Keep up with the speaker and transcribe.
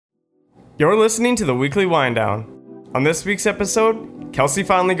You're listening to the Weekly Wind Down. On this week's episode, Kelso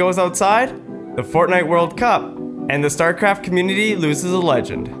finally goes outside, the Fortnite World Cup, and the StarCraft community loses a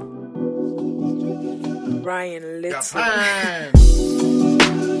legend. Ryan Little.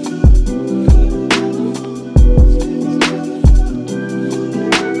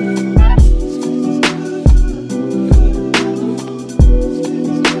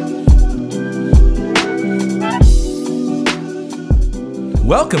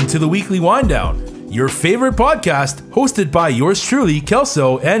 Welcome to the Weekly Wind Down, your favorite podcast hosted by yours truly,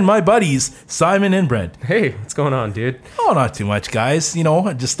 Kelso, and my buddies, Simon and Brent. Hey, what's going on, dude? Oh, not too much, guys. You know,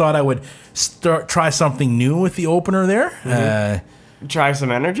 I just thought I would try something new with the opener there. Try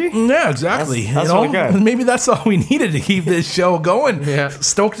some energy? Yeah, exactly. That's really good. Maybe that's all we needed to keep this show going. Yeah.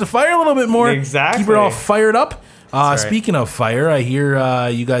 Stoke the fire a little bit more. Exactly. Keep it all fired up. right. Speaking of fire, I hear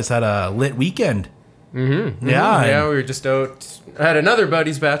you guys had a lit weekend. Mm-hmm. Yeah, we were just out. I had another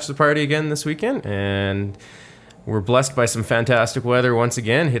buddy's bachelor party again this weekend, and we're blessed by some fantastic weather once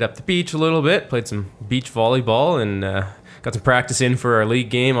again. Hit up the beach a little bit, played some beach volleyball, and got some practice in for our league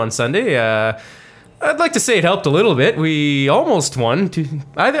game on Sunday. I'd like to say it helped a little bit. We almost won.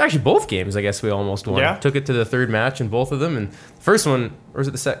 Actually, both games, I guess we almost won. Yeah. Took it to the third match in both of them. And the first one, or was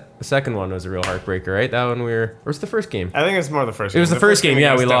it the second one was a real heartbreaker, right? That one or was it the first game? I think it's more the first game. It was the first game,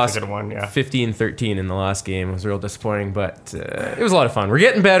 yeah. We lost won, yeah. 15-13 in the last game. It was real disappointing, but it was a lot of fun. We're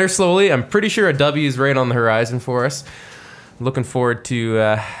getting better slowly. I'm pretty sure a W is right on the horizon for us. Looking forward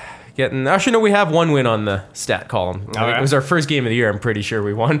to getting... Actually, no, we have one win on the stat column. yeah? It was our first game of the year. I'm pretty sure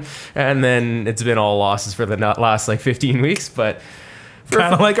we won. And then it's been all losses for the last 15 weeks, but...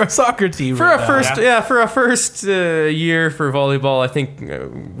 Kind of like our soccer team. For our first year for volleyball, I think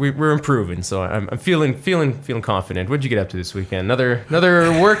we're improving. So I'm feeling confident. What'd you get up to this weekend? Another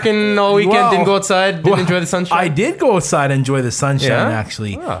working all weekend. Well, didn't go outside. Didn't enjoy the sunshine. I did go outside and enjoy the sunshine, Yeah?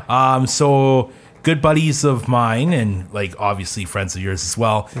 actually. Oh. So good buddies of mine and like obviously friends of yours as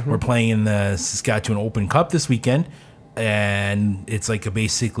well. We're playing in the Saskatchewan Open Cup this weekend, and it's like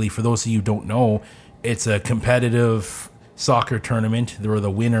basically, for those of you who don't know, it's a competitive soccer tournament. They're the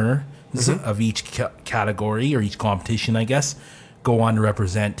winner of each category or each competition, I guess, go on to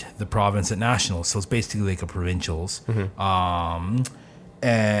represent the province at nationals. So it's basically like a provincials.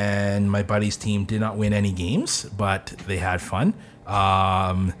 And my buddy's team did not win any games, but they had fun.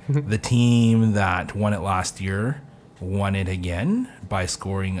 The team that won it last year won it again by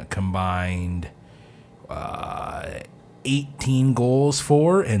scoring a combined 18 goals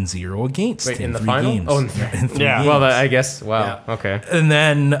for and 0 against. Wait, in the three final? games. Oh, in three Yeah. games. Well, I guess. Wow. Yeah. Okay. And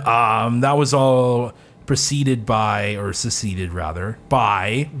then that was all preceded by, or succeeded rather,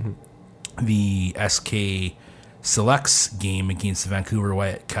 by the SK Selects game against the Vancouver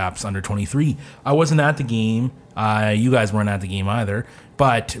Whitecaps under 23. I wasn't at the game. You guys weren't at the game either.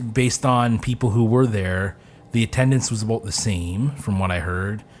 But based on people who were there, the attendance was about the same from what I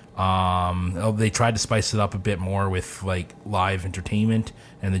heard. They tried to spice it up a bit more with like live entertainment,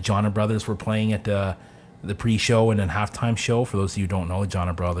 and the Jonna Brothers were playing at the pre-show and then halftime show. For those of you who don't know, the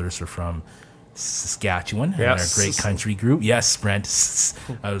Jonna Brothers are from Saskatchewan, and they're a great country group. Yes, Brent.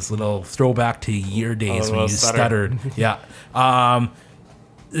 I was a little throwback to your days when you stuttered. Yeah.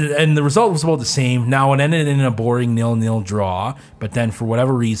 And the result was about the same. Now, it ended in a boring 0-0 draw, but then for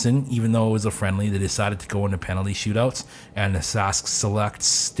whatever reason, even though it was a friendly, they decided to go into penalty shootouts, and the Sask Selects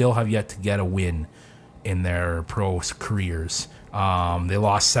still have yet to get a win in their pro careers. They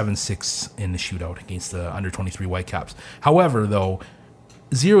lost 7-6 in the shootout against the under-23 Whitecaps. However, though,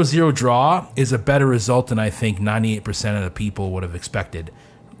 0-0 draw is a better result than I think 98% of the people would have expected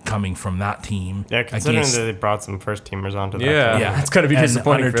coming from that team. Yeah, considering that they brought some first-teamers onto that. Yeah. team. Yeah, it's gotta be and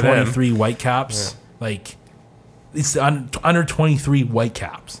disappointing under for them. 23 Whitecaps, like it's under 23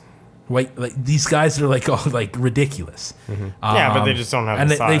 Whitecaps. These guys are like ridiculous. Yeah, but they just don't have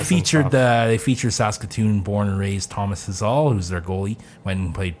And the size they featured and stuff. they featured Saskatoon born and raised Thomas Hazal, who's their goalie, went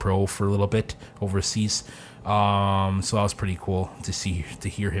and played pro for a little bit overseas. So that was pretty cool to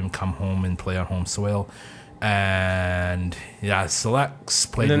hear him come home and play on home soil. And yeah, Selects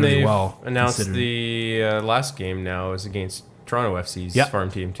played And then really they well. announced the last game now is against Toronto FC's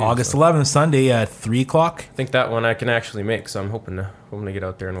farm team too. August so 11th, Sunday at 3 o'clock. I think that one I can actually make, so I'm hoping to get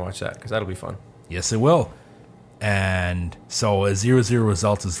out there and watch that because that'll be fun. Yes, it will. And so a 0-0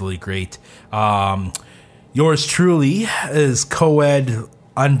 result is really great. Yours truly is co-ed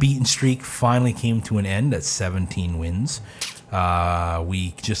unbeaten streak finally came to an end at 17 wins.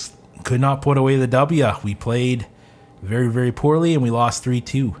 We just could not put away the W. We played very, very poorly, and we lost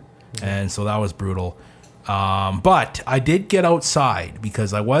 3-2. And so that was brutal. But I did get outside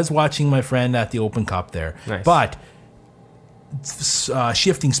because I was watching my friend at the Open Cup there. Nice. But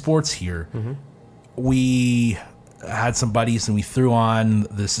shifting sports here. We had some buddies and we threw on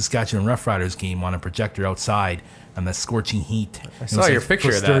the Saskatchewan Roughriders game on a projector outside on the scorching heat. I saw your picture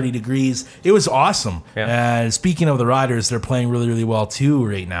of that. 30 degrees. It was awesome. Yeah. And speaking of the Riders, they're playing really, really well too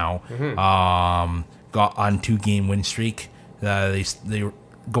right now. Got on 2-game win streak. They were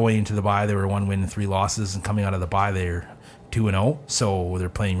going into the bye. They were 1 win and 3 losses, and coming out of the bye, they're 2-0. So they're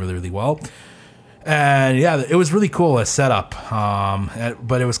playing really, really well. And yeah, it was really cool a setup.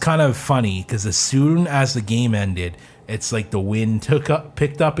 But it was kind of funny because as soon as the game ended, it's like the wind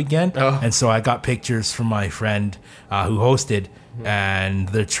picked up again. And so I got pictures from my friend who hosted, and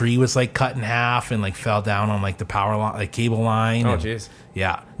the tree was like cut in half and like fell down on like the power line, like cable line. Oh, jeez.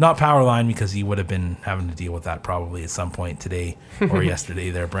 Yeah, not power line because he would have been having to deal with that probably at some point today or yesterday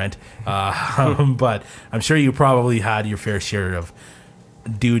there, Brent. But I'm sure you probably had your fair share of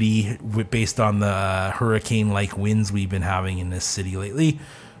duty based on the hurricane-like winds we've been having in this city lately.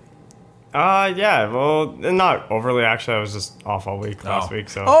 Yeah, well, not overly, actually. I was just off all week last week,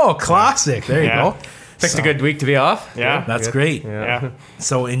 so. Oh, classic. There you go. Picked a good week to be off. Yeah. That's good. great. Yeah.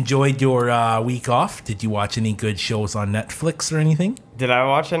 So enjoyed your week off. Did you watch any good shows on Netflix or anything? Did I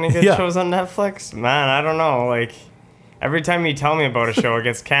watch any good shows on Netflix? Man, I don't know. Like, every time you tell me about a show, it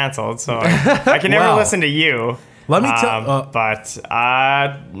gets canceled, so I can never listen to you. Let me tell. But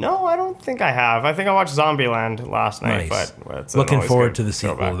no, I don't think I have. I think I watched Zombieland last night. Nice. But it's Looking forward good to the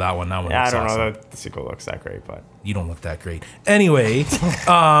sequel throwback. of that one. That one. Yeah, I looks don't awesome. know that the sequel looks that great, but You don't look that great. Anyway,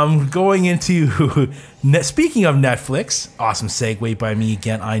 going into speaking of Netflix, awesome segue by me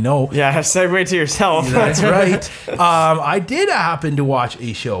again. I know. yeah, segue to yourself. That's right. I did happen to watch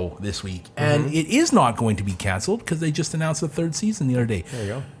a show this week, and it is not going to be canceled because they just announced the 3rd season the other day. There you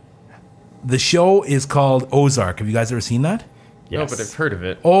go. The show is called Ozark. Have you guys ever seen that? No, but I've heard of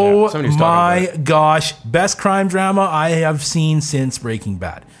it. Oh Somebody's talking my about it. gosh. Best crime drama I have seen since Breaking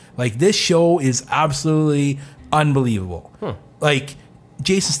Bad. Like, this show is absolutely unbelievable. Like,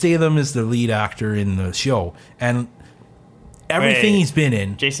 Jason Statham is the lead actor in the show, and everything Wait. he's been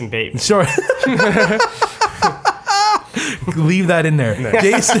in. Jason Bateman. Sorry. Leave that in there.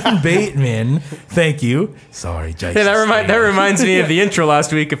 Jason Bateman. Thank you. Sorry, Jason. Hey, that Statham. reminds me of the intro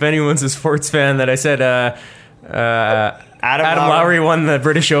last week. If anyone's a sports fan, that I said Adam Lowry won the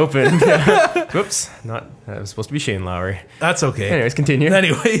British Open. Whoops, that was supposed to be Shane Lowry. That's okay. Anyways, continue.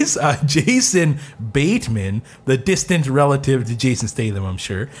 Anyways, Jason Bateman, the distant relative to Jason Statham, I'm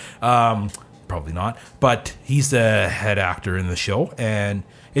sure. Probably not, but he's the head actor in the show, and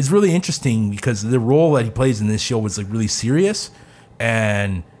it's really interesting because the role that he plays in this show is like really serious,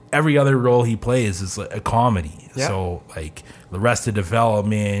 and every other role he plays is like a comedy. Yeah. So like Arrested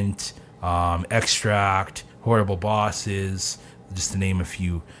Development, Extract, Horrible Bosses, just to name a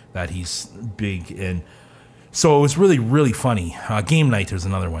few that he's big in. So it was really, really funny. Game Night, there's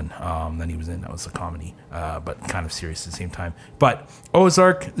another one that he was in. That was a comedy, but kind of serious at the same time. But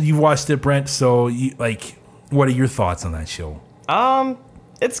Ozark, you've watched it, Brent. So, what are your thoughts on that show?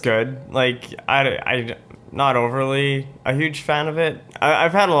 It's good. Like, I not overly a huge fan of it.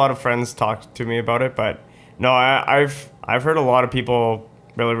 I've had a lot of friends talk to me about it, but no, I've heard a lot of people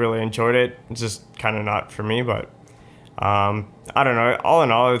really, really enjoyed it. It's just kind of not for me, but I don't know. All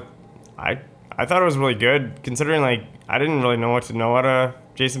in all, I thought it was really good, considering like I didn't really know what to know out of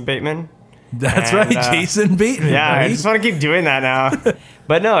Jason Bateman. That's And, right, Jason Bateman. Yeah, right? I just want to keep doing that now.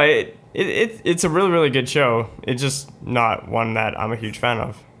 But no, it's a really, really good show. It's just not one that I'm a huge fan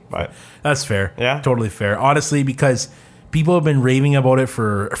of. But That's fair. Yeah. Totally fair. Honestly, because people have been raving about it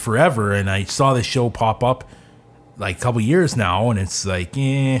for forever, and I saw this show pop up like a couple years now, and it's like,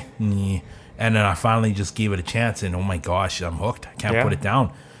 and then I finally just gave it a chance, and oh my gosh, I'm hooked. I can't put it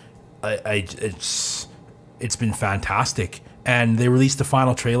down. It's been fantastic. And they released the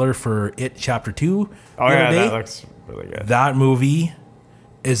final trailer for It Chapter 2 the other day. That looks really good. That movie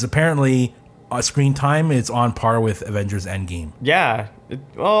is apparently screen time is on par with Avengers Endgame. Yeah.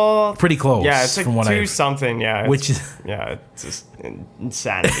 Well, Pretty close. yeah, it's like from what two I've, something. Yeah, which is yeah, it's just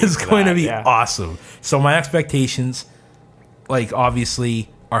insanity. it's for going that, to be yeah. awesome. So my expectations, like, obviously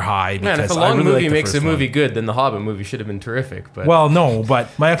are high because Man, if a I long really movie like the makes a first movie one. good, then the Hobbit movie should have been terrific. But Well, no,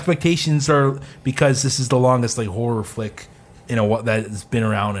 but my expectations are because this is the longest like horror flick that's been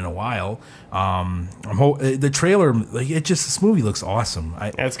around in a while. The trailer, like, this movie looks awesome.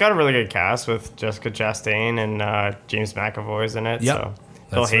 Yeah, it's got a really good cast with Jessica Chastain and James McAvoy's in it. Yep, So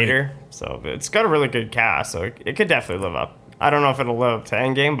Bill that's right. Hader. So it's got a really good cast. So it could definitely live up. I don't know if it'll live up to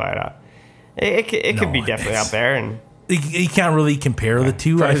Endgame, but it could be No, definitely it's- up there. And You can't really compare the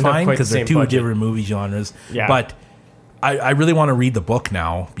two, Probably I not find, quite the because they're same two budget. different movie genres. Yeah. But I really want to read the book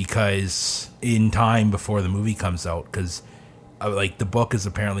now because in time before the movie comes out, because like the book is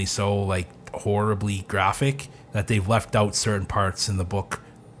apparently so like horribly graphic that they've left out certain parts in the book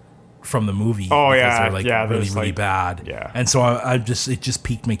from the movie. Oh, because yeah. they're like Yeah, really there's, really like- bad. yeah. And so it just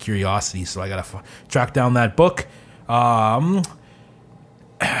piqued my curiosity. So I gotta track down that book.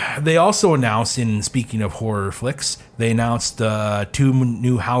 They also announced, in speaking of horror flicks, they announced 2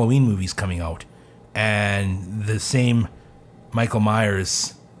 new Halloween movies coming out, and the same Michael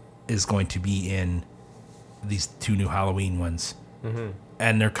Myers is going to be in these 2 new Halloween ones,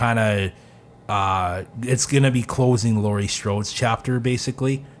 and they're kind of it's going to be closing Laurie Strode's chapter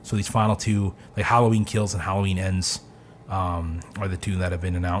basically. So these final 2, like Halloween Kills and Halloween Ends, are the 2 that have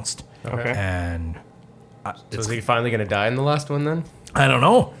been announced. Okay. And So is he finally going to die in the last one then? I don't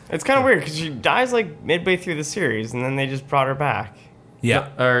know. It's kind of weird because she dies like midway through the series, and then they just brought her back. Yeah.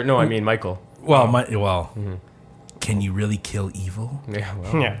 Or no, I mean Michael. Well, can you really kill evil? Yeah,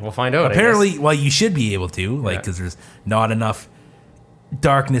 well, Yeah. we'll find out. Apparently, well, you should be able to, like, Yeah. because there's not enough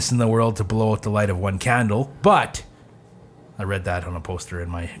darkness in the world to blow out the light of one candle. But I read that on a poster in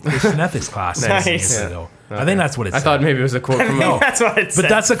my Christian ethics class Nice. years Yeah. ago. I think that's what it I said. thought maybe it was a quote from No. That's what it said. But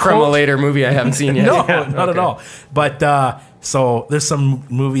that's a from a quote. later movie I haven't seen yet. No, Yeah, not at okay. all. But so there's some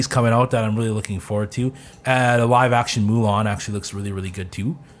movies coming out that I'm really looking forward to. The live action Mulan actually looks really, really good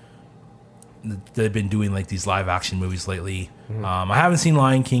too. They've been doing like these live action movies lately. I haven't seen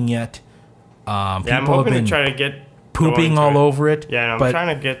Lion King yet. People I'm have hoping to been try to get pooping going to all it. over it. Yeah, and I'm but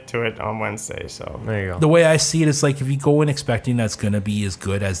trying to get to it on Wednesday. So There you go. the way I see it is like if you go in expecting that's going to be as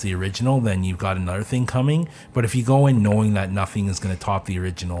good as the original, then you've got another thing coming. But if you go in knowing that nothing is going to top the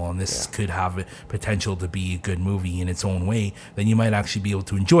original and this could have a potential to be a good movie in its own way, then you might actually be able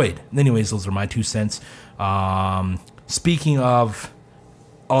to enjoy it. Anyways, those are my 2 cents. Speaking of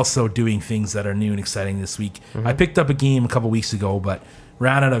also doing things that are new and exciting this week, I picked up a game a couple weeks ago, but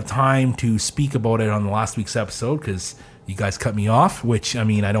ran out of time to speak about it on the last week's episode because you guys cut me off, which, I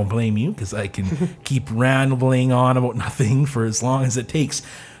mean, I don't blame you because I can keep rambling on about nothing for as long as it takes.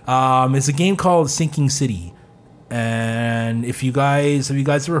 It's a game called Sinking City. And have you guys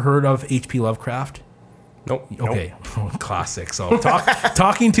ever heard of H.P. Lovecraft? Nope. Okay, classic. So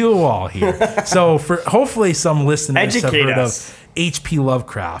talking to a wall here. So for hopefully some listeners have Educate heard us. of H.P.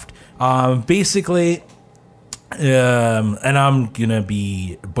 Lovecraft. Basically, and I'm gonna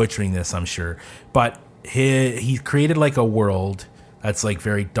be butchering this, I'm sure, but he created like a world that's like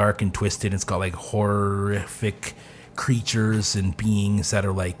very dark and twisted. It's got like horrific creatures and beings that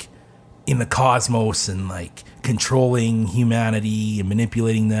are like in the cosmos and like controlling humanity and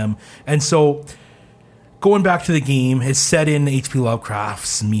manipulating them. And so going back to the game, it's set in H.P.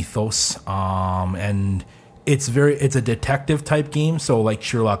 Lovecraft's mythos, and it's a detective type game. So like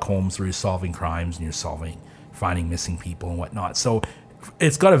Sherlock Holmes, where you're solving crimes and you're finding missing people and whatnot. So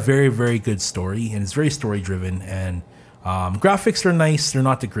it's got a very, very good story, and it's very story driven. And graphics are nice. They're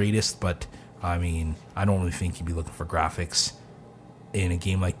not the greatest, but I mean, I don't really think you'd be looking for graphics in a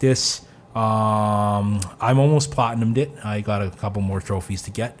game like this. I'm almost platinumed it. I got a couple more trophies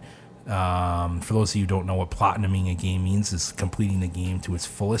to get. For those of you who don't know what platinuming a game means, is completing the game to its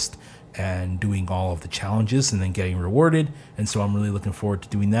fullest and doing all of the challenges and then getting rewarded. And so I'm really looking forward to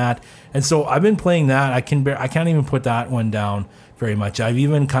doing that. And so I've been playing that. I can't even put that one down very much. I've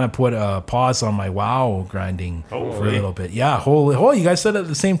even kind of put a pause on my WoW grinding for a little bit. Yeah, holy, oh, you guys said it at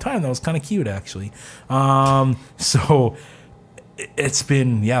the same time. That was kind of cute, actually. So it's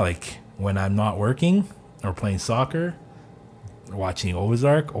been, like when I'm not working or playing soccer, watching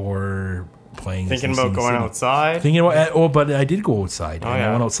Ozark, or playing. Thinking about going outside. Thinking about, but I did go outside. And I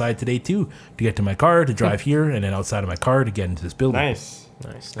yeah. went outside today too to get to my car to drive here, and then outside of my car to get into this building. Nice.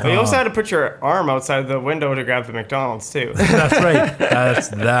 Nice. But you also had to put your arm outside the window to grab the McDonald's too. That's right.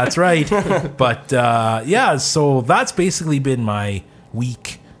 That's right. But so that's basically been my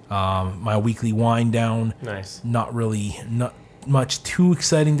week, my weekly wind down. Nice. Not much too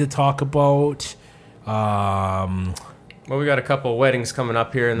exciting to talk about. Well, we got a couple weddings coming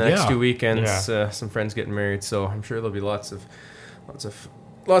up here in the next 2 weekends. Yeah. Some friends getting married, so I'm sure there'll be lots of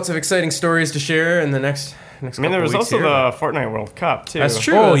exciting stories to share in the next. I mean, there was also the Fortnite World Cup too. That's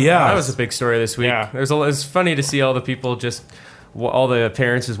true. Oh, yeah. That was a big story this week. Yeah. It's funny to see all the people all the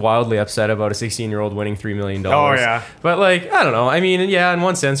parents is wildly upset about a 16-year-old winning $3 million. Oh, yeah. But like, I don't know. I mean, yeah, in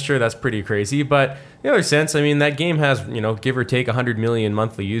one sense, sure, that's pretty crazy. But the other sense, I mean, that game has, give or take 100 million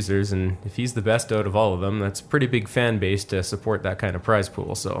monthly users. And if he's the best out of all of them, that's a pretty big fan base to support that kind of prize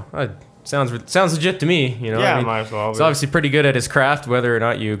pool. So sounds legit to me. Yeah, I mean, might as well. he's obviously pretty good at his craft, whether or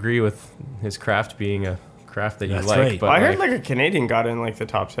not you agree with his craft being a craft that you That's like. right. But I heard like a Canadian got in like the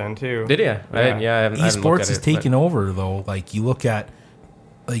top 10 too. did you? Yeah. I haven't looked Esports at is it, taking over though. Like you look at,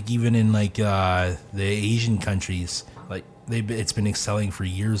 like even in like the Asian countries, like it's been excelling for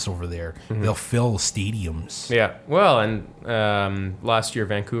years over there. They'll fill stadiums. Yeah. Well, and last year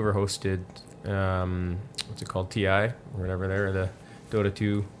Vancouver hosted what's it called, TI or whatever there, the Dota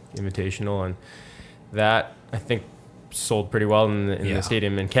 2 Invitational, and that I think sold pretty well in the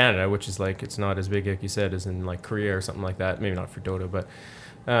stadium in Canada, which is like, it's not as big, like you said, as in like Korea or something like that. Maybe not for Dota, but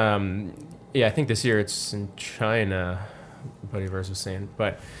I think this year it's in China. A buddy of ours was saying,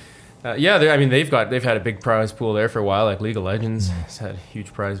 but they've had a big prize pool there for a while. Like League of Legends has had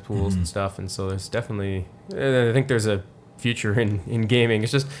huge prize pools and stuff, and so there's definitely, I think there's a future in gaming.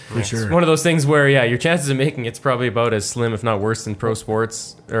 It's just it's one of those things where your chances of making it's probably about as slim, if not worse, than pro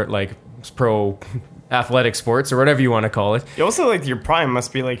sports or like pro athletic sports or whatever you want to call it. You also, like, your prime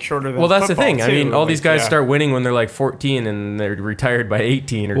must be like shorter than well, that's the thing. Too. I mean, all these guys start winning when they're like 14 and they're retired by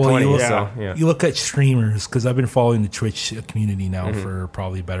 18 or 20. You look at streamers, because I've been following the Twitch community now for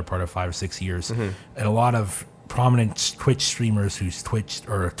probably the better part of 5 or 6 years, and a lot of prominent Twitch streamers who stream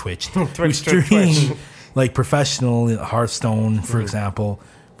like professional Hearthstone, for example,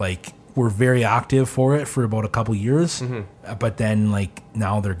 like were very active for it for about a couple years, but then like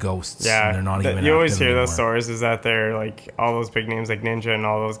now they're ghosts. Yeah, and they're not even. You always hear anymore. those stories, is that they're like all those big names like Ninja and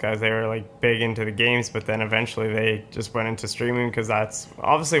all those guys. They were like big into the games, but then eventually they just went into streaming, because that's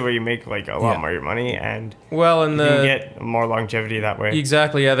obviously where you make like a lot more money, and you can get more longevity that way.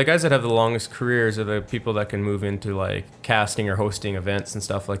 Exactly. Yeah, the guys that have the longest careers are the people that can move into like casting or hosting events and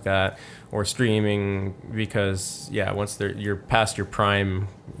stuff like that, or streaming, because once you're past your prime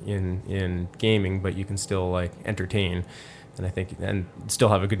in gaming, but you can still like entertain, and I think and still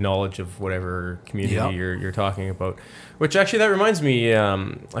have a good knowledge of whatever community you're talking about. Which actually, that reminds me,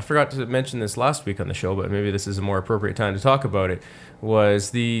 I forgot to mention this last week on the show, but maybe this is a more appropriate time to talk about it.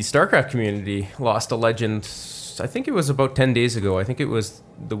 Was the StarCraft community lost a legend? I think it was about 10 days ago. I think it was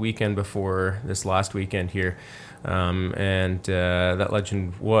the weekend before this last weekend here. And that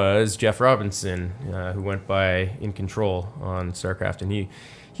legend was Jeff Robinson, who went by In Control on StarCraft, and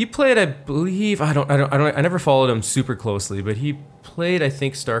he played, I believe, I never followed him super closely, but he played, I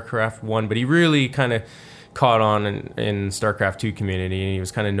think, StarCraft 1, but he really kind of caught on in StarCraft 2 community, and he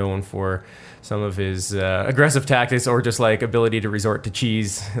was kind of known for some of his aggressive tactics, or just like ability to resort to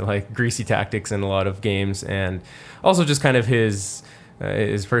cheese, like greasy tactics in a lot of games, and also just kind of his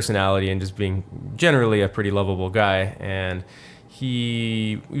personality and just being generally a pretty lovable guy. And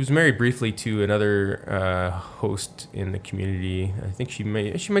he was married briefly to another host in the community. I think she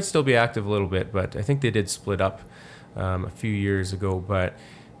might still be active a little bit, but I think they did split up a few years ago. But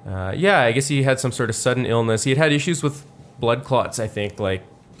I guess he had some sort of sudden illness. He had issues with blood clots, I think, like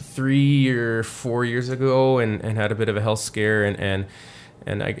 3 or 4 years ago, and had a bit of a health scare, and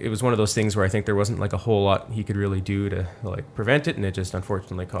it was one of those things where I think there wasn't like a whole lot he could really do to like prevent it, and it just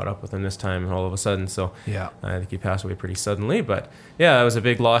unfortunately caught up with him this time, and all of a sudden. So I think he passed away pretty suddenly. But it was a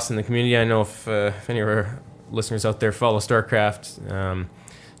big loss in the community. I know if any of our listeners out there follow StarCraft,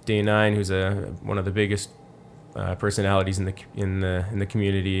 Day9, who's one of the biggest personalities in the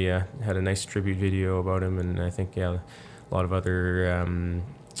community, had a nice tribute video about him, and I think a lot of other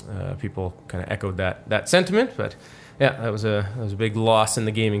people kind of echoed that sentiment. But that was a big loss in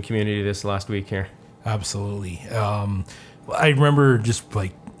the gaming community this last week here. Absolutely. I remember just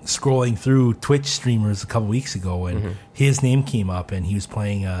like scrolling through Twitch streamers a couple weeks ago, and his name came up, and he was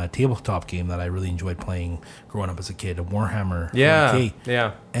playing a tabletop game that I really enjoyed playing growing up as a kid, a Warhammer 40K.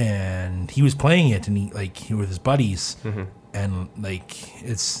 Yeah. And he was playing it, and he with his buddies, and like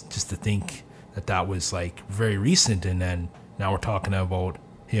it's just to think that was like very recent, and then now we're talking about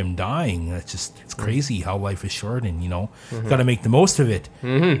him dying. It's crazy how life is short, and got to make the most of it.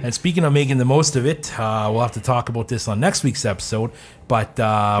 And speaking of making the most of it, we'll have to talk about this on next week's episode, but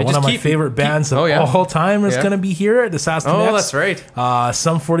one of my favorite bands of all time is going to be here at the Saskatoon. Oh, that's right.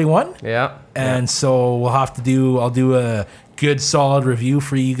 Sum 41. And so I'll do a good solid review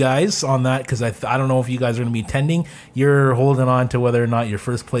for you guys on that, because I don't know if you guys are going to be attending. You're holding on to whether or not your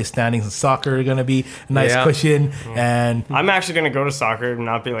first place standings in soccer are going to be a nice cushion, and I'm actually going to go to soccer and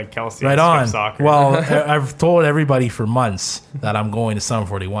not be like Kelso. Right on. Soccer. Well, I've told everybody for months that I'm going to Sum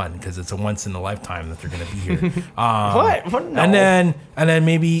 41 because it's a once in a lifetime that they're going to be here. What? No. And then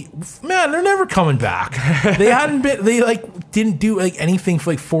maybe, man, they're never coming back. They hadn't been. They didn't do anything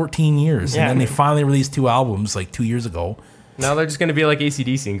for 14 years, and then they finally released 2 albums 2 years ago. Now they're just going to be like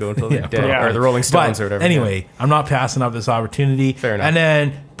AC/DC and go until they're dead, or the Rolling Stones or whatever. Anyway, I'm not passing up this opportunity. Fair enough. And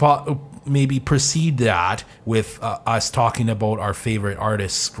then maybe precede that with us talking about our favorite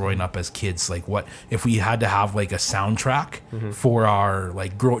artists growing up as kids. Like, what if we had to have a soundtrack for our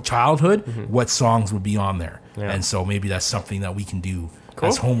childhood? What songs would be on there? And so maybe that's something that we can do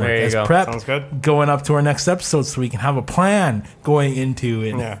as homework, There you as go. prep, Sounds good. going up to our next episode, so we can have a plan going into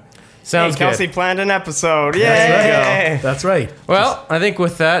it. Yeah. Sounds Hey, Kelsey good. planned an episode. That's Yay! right. That's right. Well, I think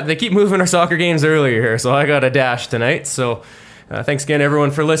with that, they keep moving our soccer games earlier here, so I got a dash tonight. So thanks again, everyone,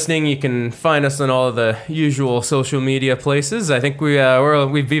 for listening. You can find us on all of the usual social media places. I think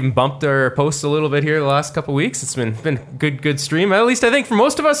we've even bumped our posts a little bit here the last couple weeks. It's been good stream. At least I think for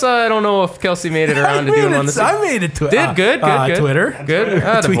most of us. I don't know if Kelsey made it around to doing one this week. I made it to Did good. Twitter. Good.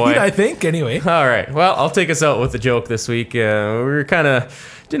 Tweet, Attaboy. I think. Anyway. All right. Well, I'll take us out with a joke this week. We were kind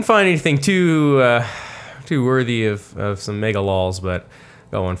of didn't find anything too worthy of some mega lols, but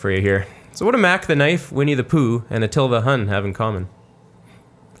got one for you here. So what do Mac the Knife, Winnie the Pooh, and Attila the Hun have in common?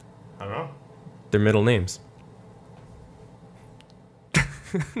 I don't know. Their middle names.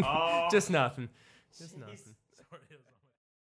 Oh. Just nothing. Just nothing.